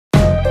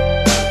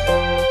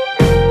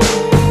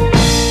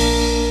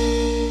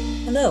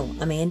Hello,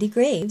 I'm Andy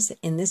Graves.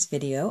 In this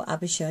video, I'll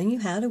be showing you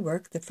how to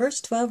work the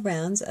first 12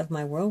 rounds of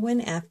my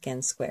Whirlwind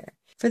Afghan square.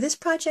 For this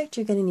project,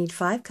 you're going to need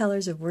 5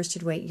 colors of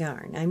worsted weight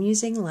yarn. I'm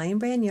using Lion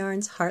Brand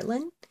Yarn's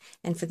Heartland,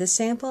 and for the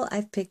sample,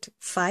 I've picked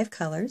 5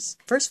 colors.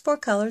 First 4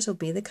 colors will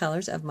be the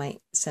colors of my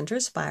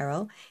center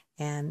spiral,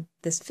 and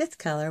this 5th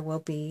color will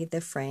be the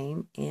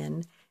frame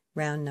in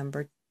round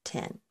number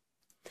 10.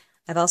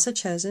 I've also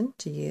chosen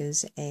to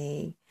use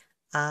a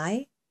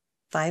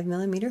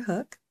 5mm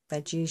hook,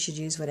 but you should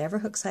use whatever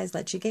hook size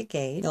lets you get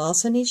gauge. You'll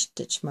also need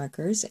stitch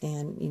markers,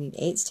 and you need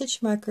 8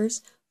 stitch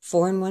markers,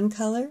 4 in one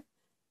color,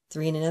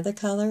 3 in another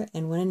color,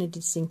 and 1 in a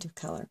distinctive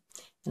color.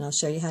 And I'll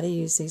show you how to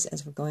use these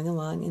as we're going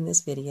along in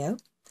this video.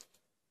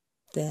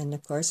 Then,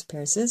 of course, a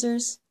pair of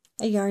scissors,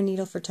 a yarn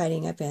needle for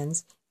tidying up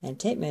ends, and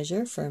tape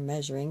measure for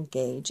measuring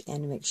gauge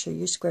and to make sure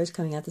your square is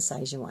coming out the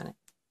size you want it.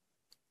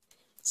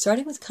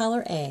 Starting with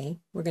color A,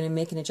 we're going to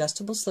make an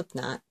adjustable slip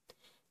knot.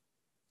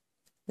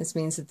 This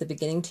means that the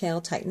beginning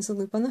tail tightens the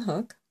loop on the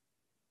hook,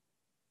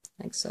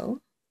 like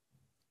so.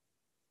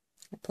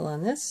 I pull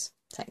on this,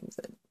 tightens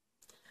it.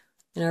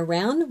 In our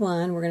round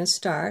 1, we're going to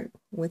start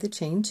with a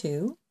chain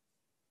 2.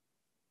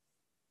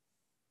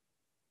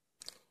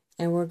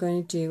 And we're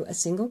going to do a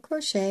single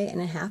crochet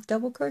and a half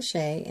double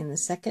crochet in the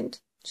second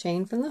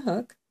chain from the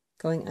hook,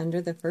 going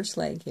under the first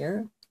leg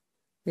here.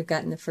 We've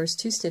gotten the first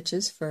 2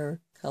 stitches for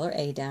color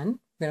A done.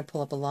 We're going to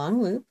pull up a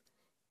long loop,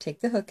 take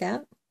the hook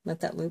out,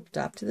 let that loop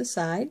drop to the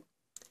side.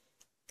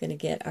 Going to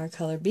get our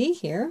color B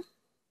here,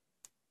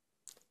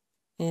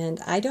 and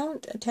I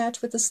don't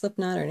attach with a slip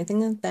knot or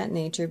anything of that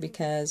nature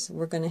because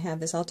we're going to have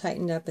this all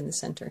tightened up in the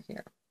center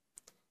here.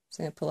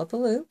 So I'm going to pull up a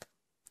loop,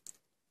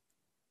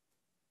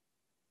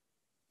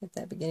 get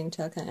that beginning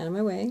tail kind of out of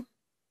my way.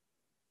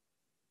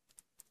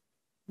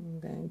 I'm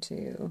going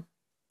to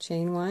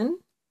chain 1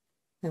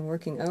 and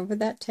working over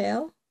that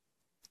tail,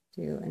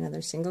 do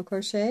another single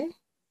crochet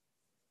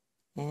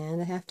and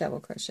a half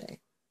double crochet.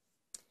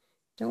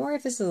 Don't worry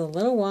if this is a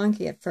little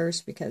wonky at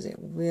first because it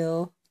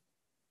will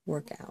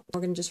work out.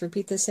 We're going to just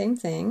repeat the same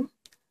thing,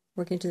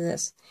 working to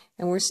this.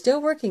 And we're still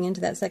working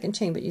into that second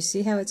chain, but you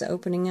see how it's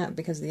opening up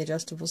because of the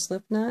adjustable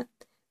slip knot?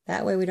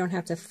 That way we don't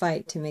have to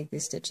fight to make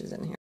these stitches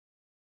in here.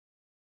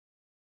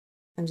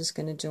 I'm just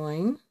going to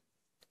join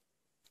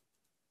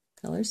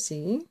color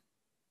C,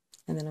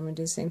 and then I'm going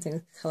to do the same thing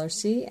with color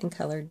C and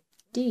color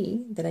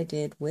D that I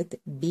did with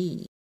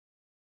B.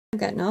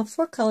 I've gotten all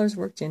 4 colors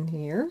worked in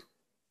here.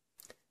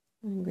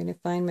 I'm going to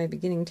find my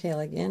beginning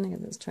tail again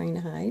because it's trying to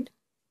hide.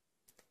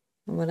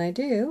 And what I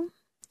do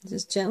is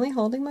just gently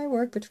holding my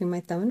work between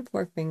my thumb and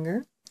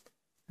forefinger.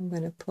 I'm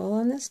going to pull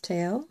on this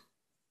tail.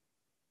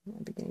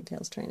 My beginning tail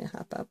is trying to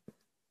hop up.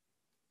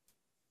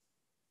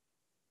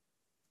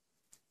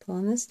 Pull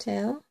on this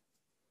tail,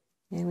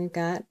 and we've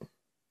got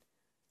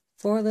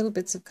 4 little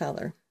bits of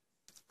color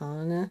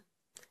on a,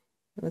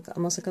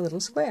 almost like a little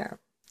square.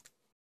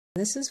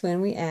 This is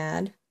when we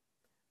add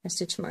our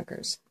stitch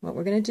markers. What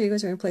we're going to do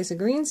is we're going to place a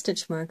green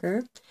stitch marker,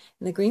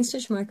 and the green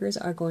stitch markers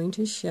are going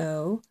to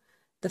show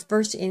the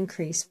first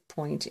increase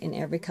point in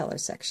every color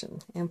section.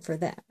 And for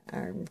that,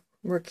 our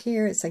work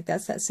here, it's like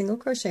that's that single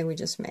crochet we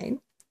just made.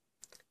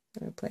 I'm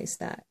going to place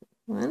that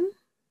one.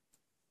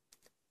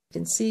 You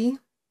can see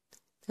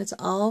that's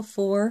all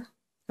 4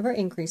 of our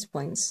increase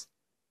points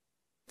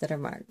that are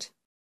marked.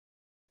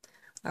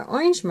 Our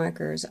orange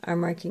markers are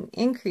marking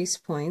increase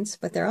points,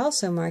 but they're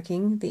also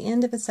marking the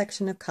end of a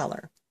section of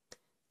color.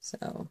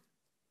 So,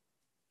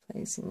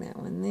 placing that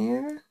one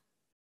there.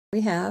 We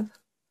have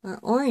our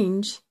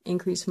orange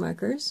increase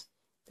markers.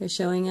 They're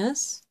showing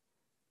us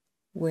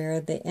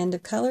where the end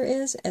of color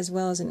is as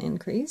well as an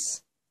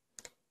increase.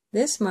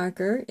 This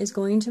marker is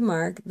going to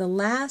mark the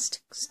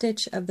last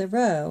stitch of the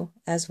row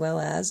as well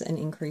as an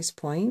increase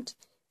point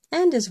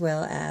and as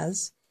well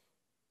as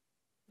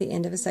the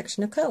end of a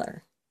section of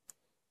color.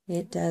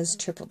 It does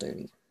triple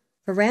duty.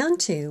 For round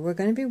 2, we're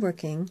going to be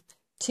working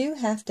 2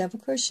 half double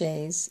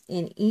crochets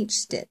in each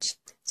stitch.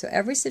 So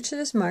every stitch that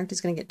is marked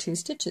is going to get 2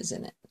 stitches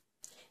in it.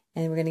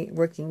 And we're going to be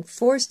working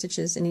 4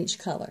 stitches in each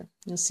color.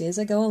 You'll see as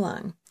I go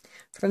along.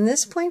 From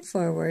this point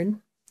forward,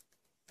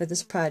 for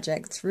this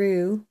project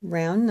through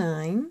round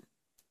 9,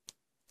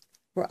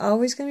 we're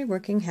always going to be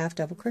working half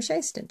double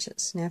crochet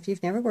stitches. Now if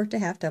you've never worked a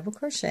half double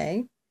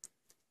crochet,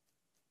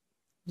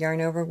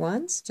 yarn over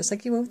once, just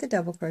like you would with a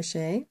double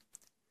crochet,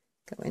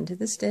 go into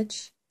the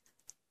stitch,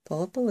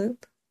 pull up a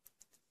loop,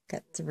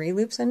 got 3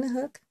 loops on the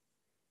hook,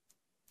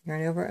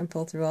 yarn over and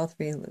pull through all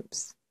 3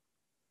 loops.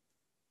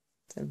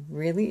 It's a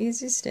really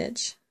easy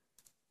stitch.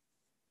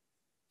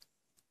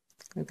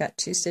 We've got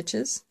 2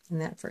 stitches in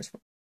that first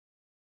one.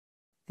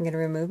 I'm going to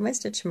remove my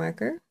stitch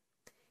marker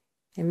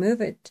and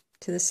move it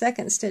to the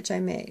second stitch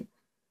I made.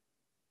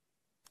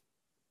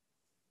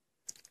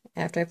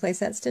 After I place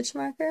that stitch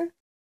marker,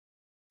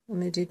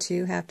 I'm going to do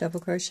 2 half double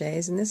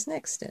crochets in this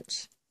next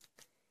stitch.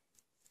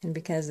 And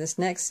because this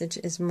next stitch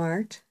is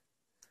marked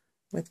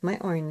with my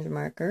orange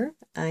marker,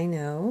 I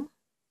know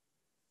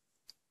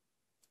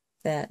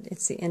that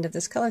it's the end of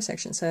this color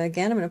section. So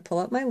again, I'm going to pull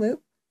up my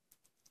loop,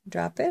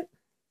 drop it,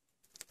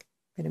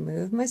 I'm going to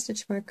move my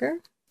stitch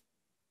marker,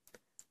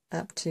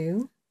 up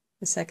to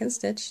the second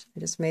stitch. I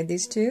just made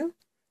these two.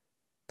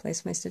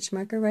 Place my stitch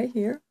marker right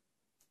here.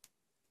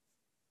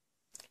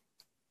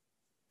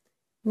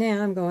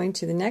 Now I'm going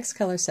to the next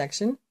color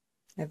section.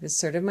 I've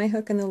inserted my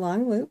hook in the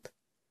long loop.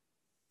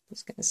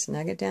 Just going to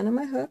snug it down on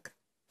my hook.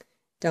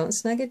 Don't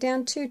snug it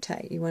down too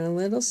tight. You want a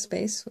little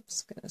space.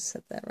 Whoops, going to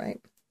set that right.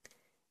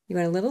 You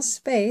want a little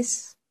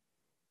space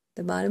at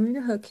the bottom of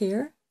your hook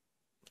here.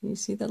 Can you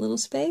see that little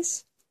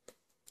space?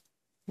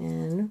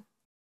 And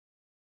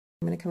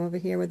I'm going to come over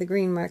here where the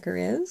green marker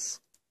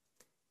is.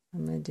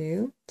 I'm going to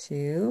do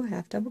 2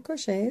 half double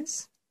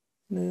crochets.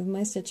 Move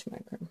my stitch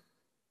marker.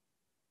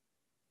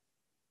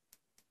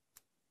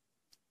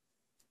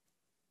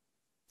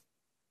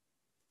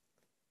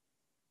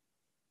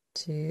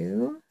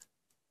 Two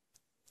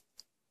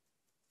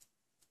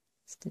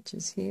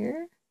stitches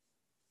here,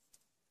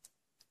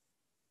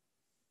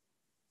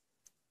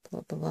 pull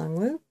up a long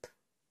loop,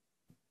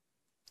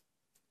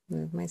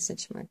 move my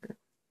stitch marker.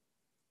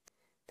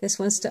 This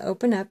wants to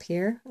open up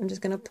here. I'm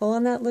just going to pull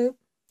on that loop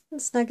and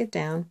snug it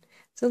down.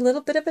 It's a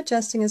little bit of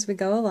adjusting as we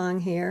go along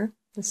here.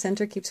 The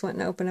center keeps wanting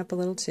to open up a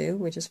little too.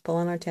 We just pull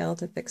on our tail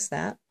to fix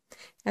that.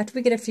 After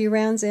we get a few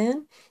rounds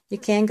in, you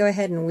can go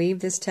ahead and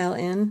weave this tail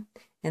in,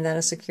 and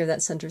that'll secure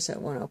that center so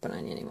it won't open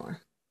on you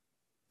anymore.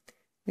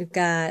 We've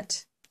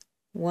got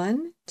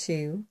 1,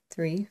 2,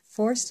 3,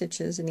 4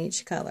 stitches in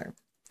each color.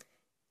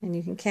 And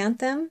you can count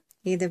them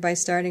either by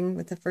starting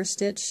with the first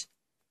stitch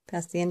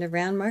past the end of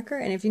round marker.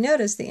 And if you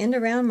notice, the end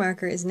of round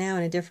marker is now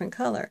in a different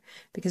color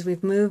because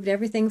we've moved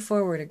everything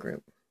forward a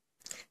group.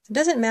 So it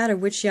doesn't matter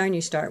which yarn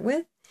you start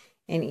with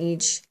in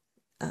each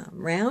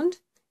round,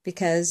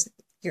 because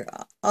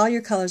all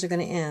your colors are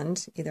going to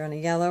end either on a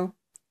yellow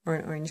or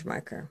an orange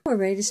marker. We're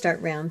ready to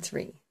start round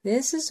 3.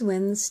 This is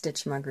when the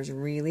stitch markers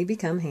really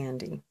become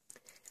handy.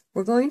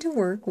 We're going to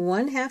work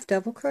 1 half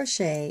double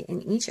crochet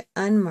in each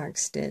unmarked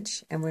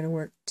stitch, and we're going to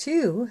work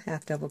 2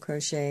 half double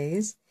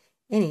crochets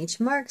in each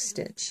marked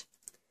stitch.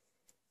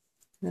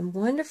 The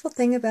wonderful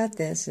thing about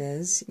this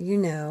is you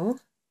know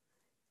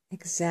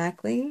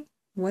exactly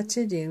what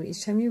to do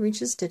each time you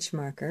reach a stitch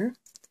marker.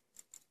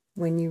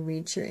 When you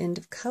reach your end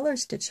of color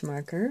stitch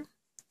marker,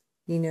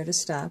 you know to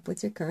stop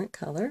with your current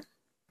color.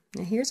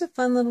 Now here's a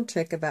fun little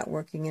trick about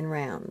working in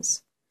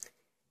rounds.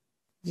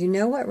 You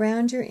know what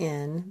round you're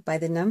in by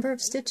the number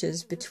of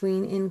stitches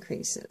between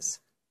increases.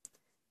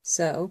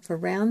 So for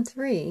round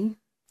 3,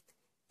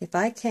 if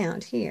I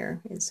count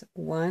here, it's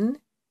 1,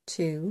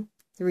 2,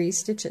 3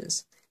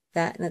 stitches.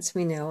 That lets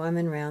me know I'm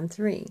in round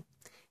 3.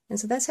 And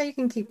so that's how you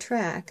can keep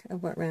track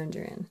of what round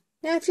you're in.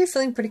 Now if you're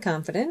feeling pretty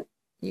confident,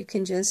 you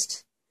can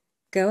just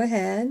go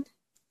ahead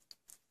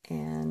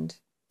and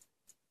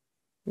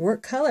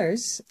work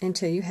colors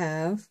until you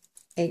have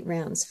 8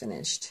 rounds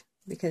finished,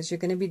 because you're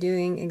going to be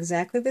doing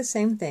exactly the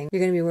same thing.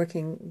 You're going to be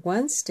working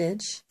 1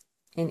 stitch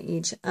in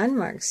each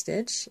unmarked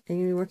stitch, and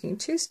you're going to be working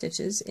 2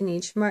 stitches in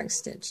each marked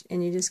stitch,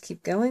 and you just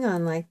keep going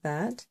on like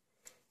that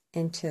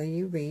until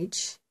you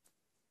reach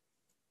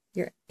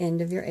your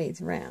end of your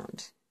 8th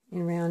round.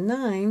 In round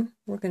 9,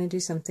 we're going to do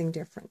something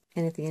different,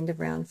 and at the end of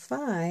round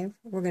 5,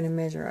 we're going to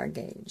measure our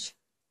gauge.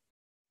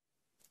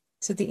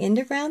 So at the end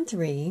of round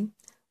 3,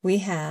 we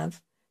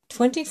have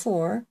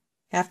 24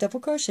 half double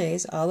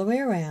crochets all the way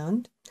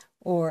around,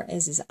 or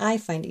as I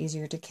find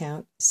easier to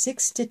count,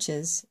 6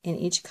 stitches in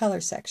each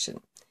color section.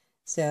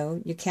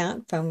 So you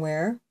count from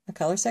where a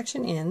color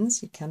section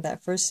ends, you count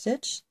that first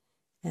stitch,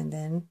 and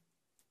then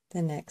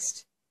the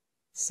next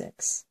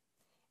 6.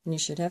 And you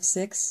should have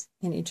 6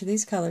 in each of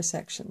these color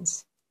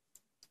sections.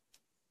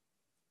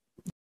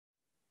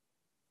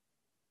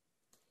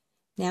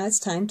 Now it's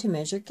time to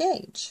measure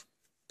gauge.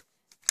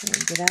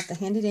 Get out the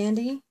handy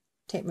dandy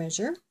tape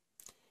measure,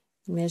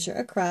 measure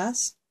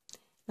across.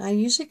 I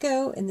usually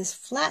go in this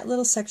flat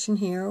little section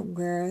here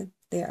where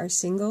there are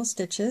single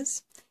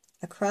stitches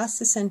across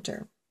the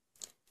center.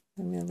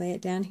 I'm going to lay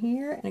it down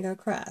here and I go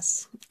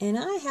across. And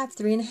I have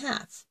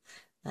 3.5.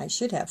 I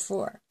should have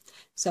 4.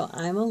 So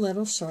I'm a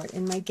little short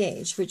in my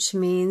gauge, which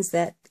means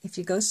that if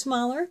you go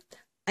smaller,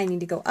 I need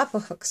to go up a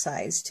hook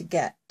size to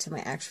get to my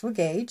actual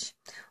gauge.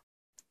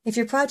 If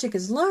your project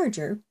is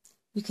larger,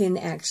 you can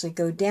actually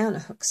go down a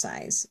hook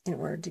size in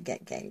order to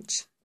get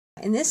gauge.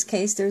 In this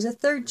case, there's a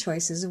third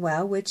choice as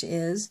well, which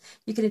is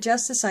you can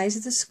adjust the size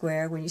of the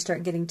square when you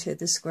start getting to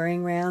the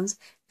squaring rounds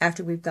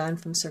after we've gone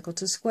from circle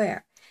to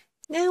square.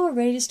 Now we're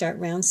ready to start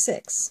round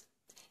 6.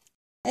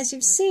 As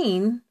you've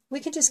seen,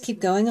 we can just keep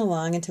going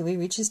along until we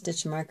reach a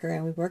stitch marker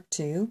and we work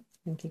 2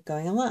 and keep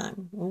going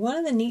along. Well, one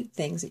of the neat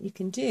things that you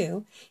can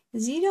do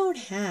is you don't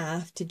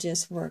have to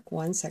just work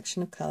one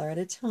section of color at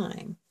a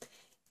time.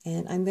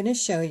 And I'm going to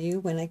show you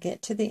when I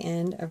get to the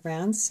end of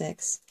round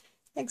 6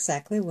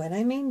 exactly what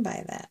I mean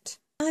by that.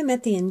 I'm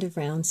at the end of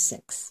round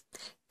 6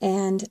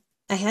 and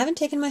I haven't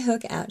taken my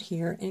hook out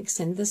here and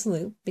extended this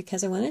loop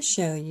because I want to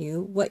show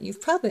you what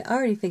you've probably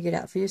already figured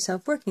out for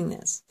yourself working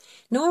this.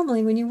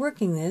 Normally when you're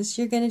working this,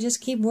 you're going to just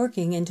keep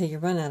working until you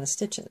run out of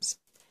stitches.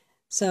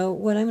 So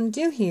what I'm going to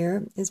do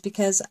here is,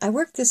 because I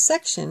worked this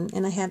section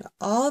and I had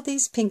all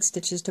these pink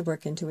stitches to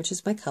work into, which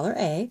is my color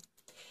A,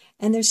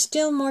 And there's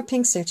still more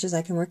pink stitches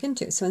I can work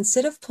into. So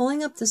instead of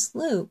pulling up this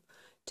loop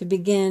to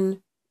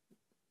begin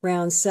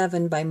round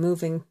 7 by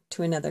moving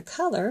to another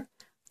color,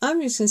 I'm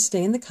just going to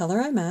stay in the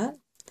color I'm at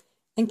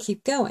and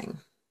keep going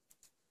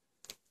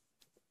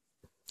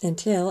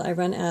until I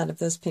run out of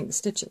those pink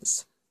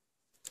stitches.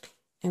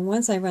 And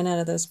once I run out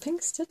of those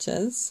pink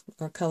stitches,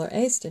 or color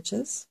A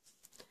stitches,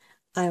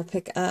 I'll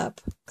pick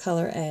up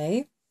color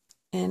A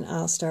and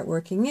I'll start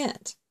working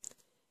it.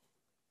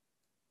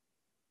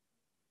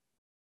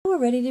 We're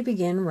ready to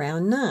begin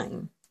round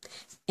 9.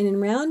 And in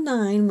round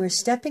 9, we're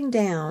stepping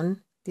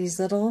down these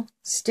little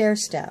stair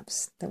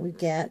steps that we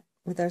get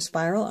with our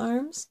spiral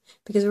arms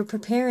because we're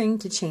preparing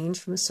to change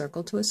from a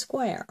circle to a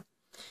square.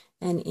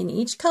 And in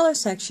each color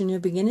section, you'll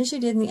begin as you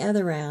did in the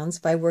other rounds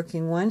by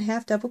working 1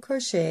 half double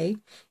crochet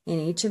in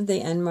each of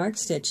the unmarked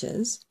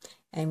stitches.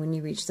 And when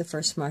you reach the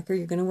first marker,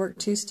 you're going to work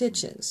 2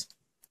 stitches.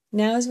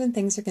 Now is when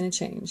things are going to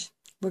change.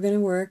 We're going to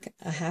work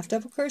a half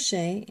double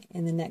crochet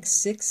in the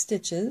next 6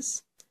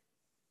 stitches.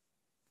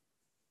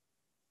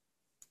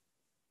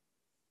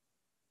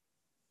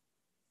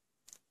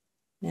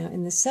 Now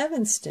in the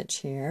 7th stitch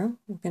here,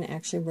 we're going to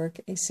actually work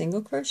a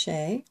single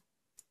crochet.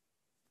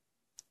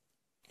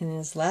 And in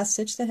this last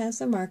stitch that has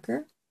the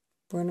marker,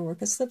 we're going to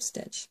work a slip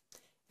stitch.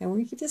 And we're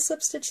going to keep this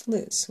slip stitch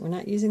loose. We're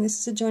not using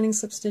this as a joining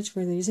slip stitch,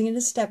 we're using it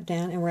as a step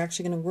down, and we're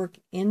actually going to work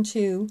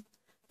into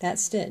that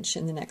stitch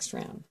in the next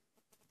round.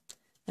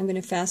 I'm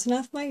going to fasten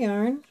off my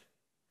yarn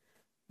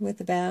with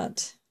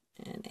about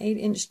an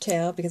 8-inch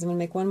tail because I'm going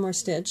to make one more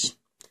stitch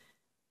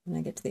when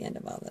I get to the end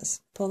of all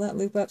this. Pull that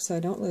loop up so I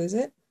don't lose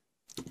it.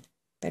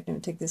 In fact, I'm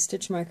going to take this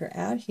stitch marker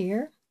out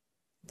here,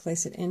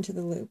 place it into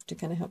the loop to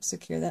kind of help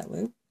secure that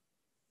loop.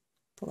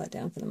 Pull that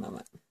down for the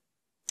moment.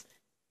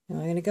 Now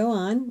I'm going to go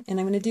on and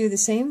I'm going to do the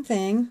same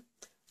thing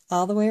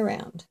all the way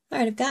around.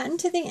 Alright, I've gotten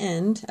to the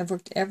end. I've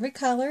worked every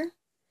color,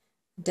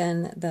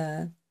 done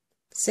the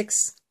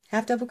 6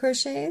 half double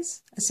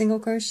crochets, a single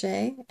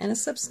crochet, and a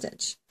slip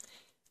stitch.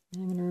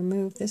 And I'm going to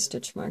remove this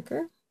stitch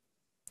marker.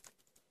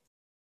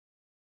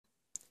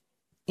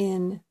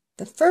 In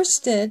the first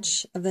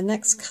stitch of the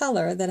next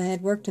color that I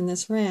had worked in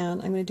this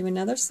round, I'm going to do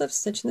another slip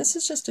stitch, and this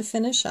is just to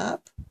finish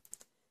up.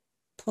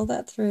 Pull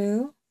that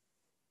through,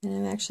 and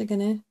I'm actually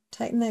going to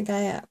tighten that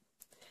guy up.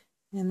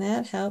 And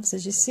that helps.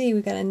 As you see,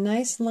 we've got a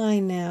nice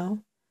line now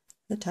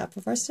at the top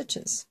of our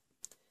stitches.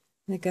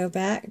 I'm going to go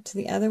back to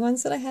the other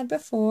ones that I had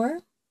before.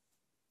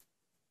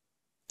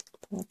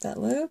 Pull up that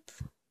loop,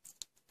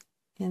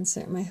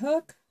 insert my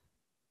hook,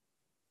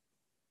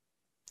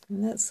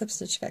 and that slip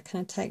stitch got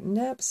kind of tightened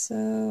up, so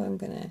I'm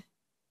going to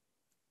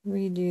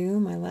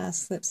redo my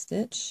last slip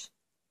stitch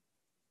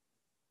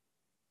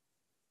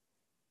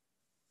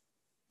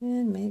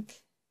and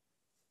make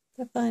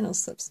the final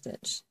slip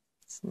stitch.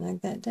 Snug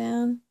that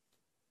down,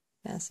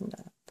 fastened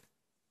up.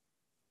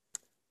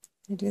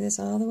 I do this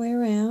all the way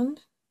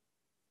around.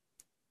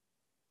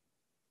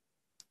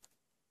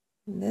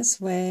 And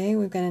this way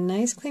we've got a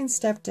nice clean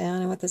step down,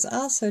 and what this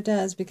also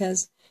does,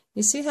 because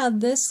you see how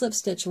this slip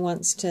stitch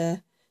wants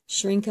to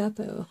shrink up.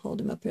 I'll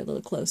hold him up here a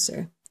little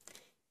closer.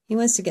 He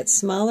wants to get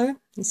smaller.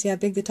 You see how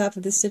big the top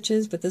of the stitch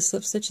is, but this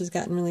slip stitch has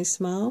gotten really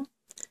small.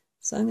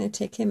 So I'm going to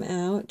take him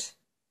out,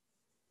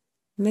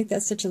 make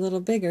that stitch a little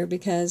bigger,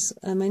 because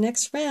on my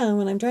next round,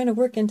 when I'm trying to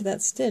work into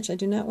that stitch, I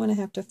do not want to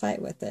have to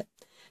fight with it.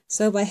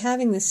 So by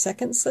having this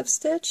second slip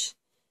stitch,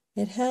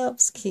 it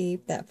helps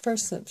keep that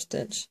first slip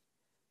stitch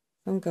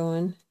from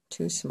going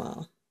too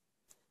small.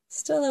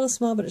 Still a little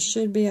small, but it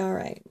should be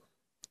alright.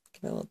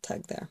 Give it a little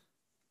tug there.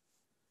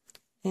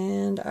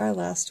 And our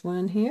last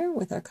one here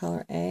with our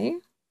color A.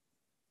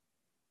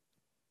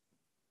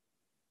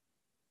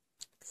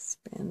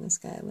 Expand this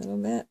guy a little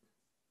bit.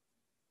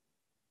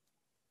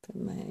 Put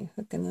my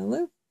hook in the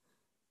loop.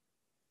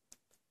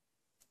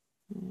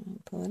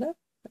 And pull it up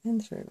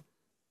and through.